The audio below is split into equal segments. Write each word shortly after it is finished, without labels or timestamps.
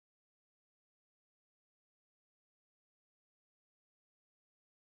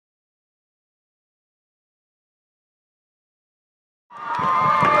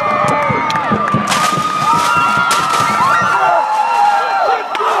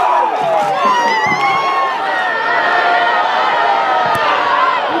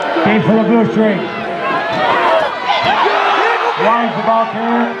Eight for the blue streak. Winds the ball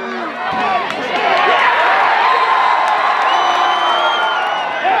carrier.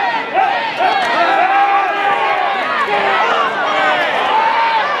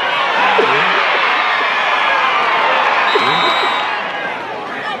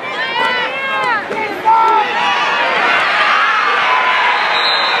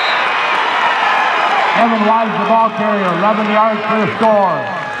 Evan Wise, the ball carrier, 11 yards for the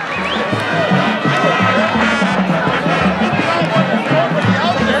score.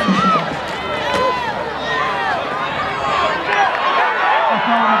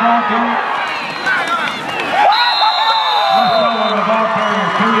 The ball carrier,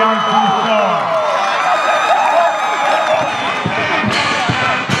 2 yards for the score.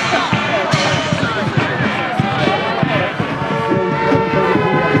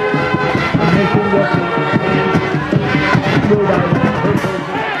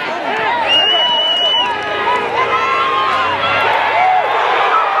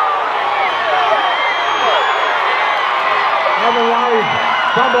 Otherwise,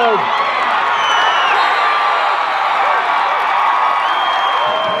 fumbled.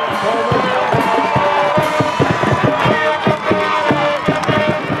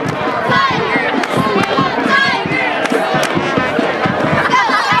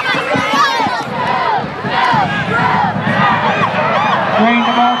 Drain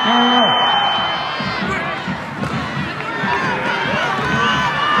the ball carrier.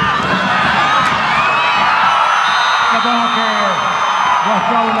 The ball carrier. We'll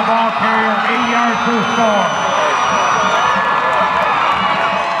throw the ball carrier 8 yards to the score.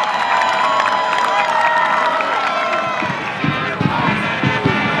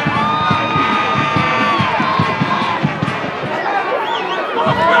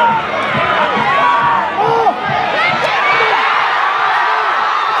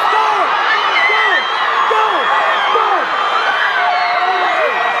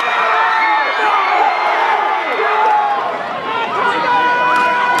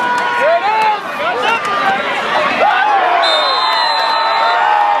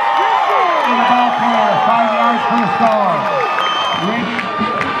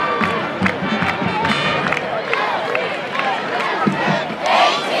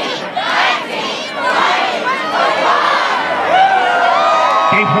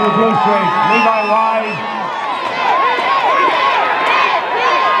 For the blue streak, Levi Wise.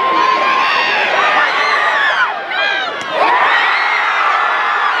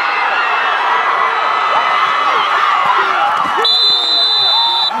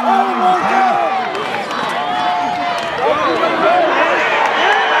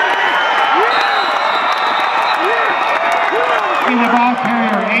 In the ball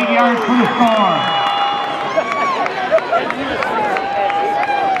carrier, 8 yards for the score.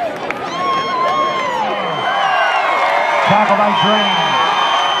 Tackle by Drain.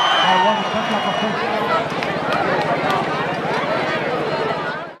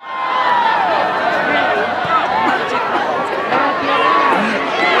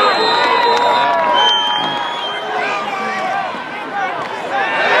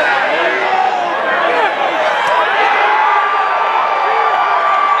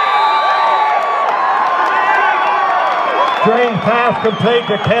 Drain pass complete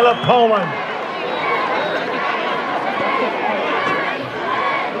to Caleb Coleman.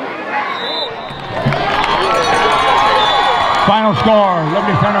 Final score,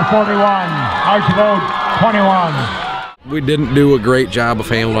 Liberty Center 41, Archbold 21. We didn't do a great job of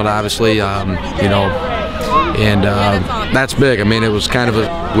handling it, obviously, and that's big. I mean, it was kind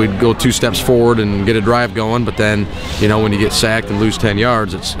of we'd go 2 steps forward and get a drive going, but then, when you get sacked and lose 10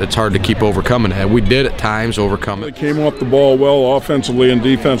 yards, it's hard to keep overcoming it. We did at times overcome it. They came off the ball well offensively and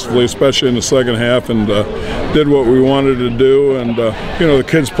defensively, especially in the second half, and did what we wanted to do. And the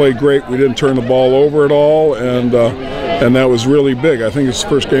kids played great. We didn't turn the ball over at all, and that was really big. I think it's the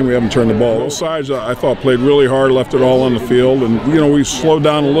first game we haven't turned the ball. Both sides, I thought, played really hard, left it all on the field, and we slowed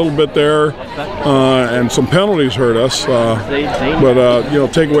down a little bit there, and some penalties hurt us.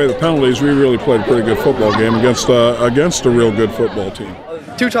 But take away the penalties, we really played a pretty good football game against a real good football team.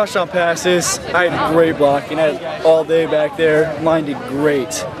 2 touchdown passes. I had great blocking. I had all day back there. Mine did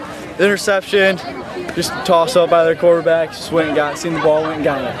great. The interception, just toss up by their quarterback. Just went and seen the ball, went and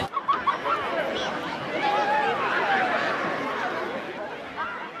got it.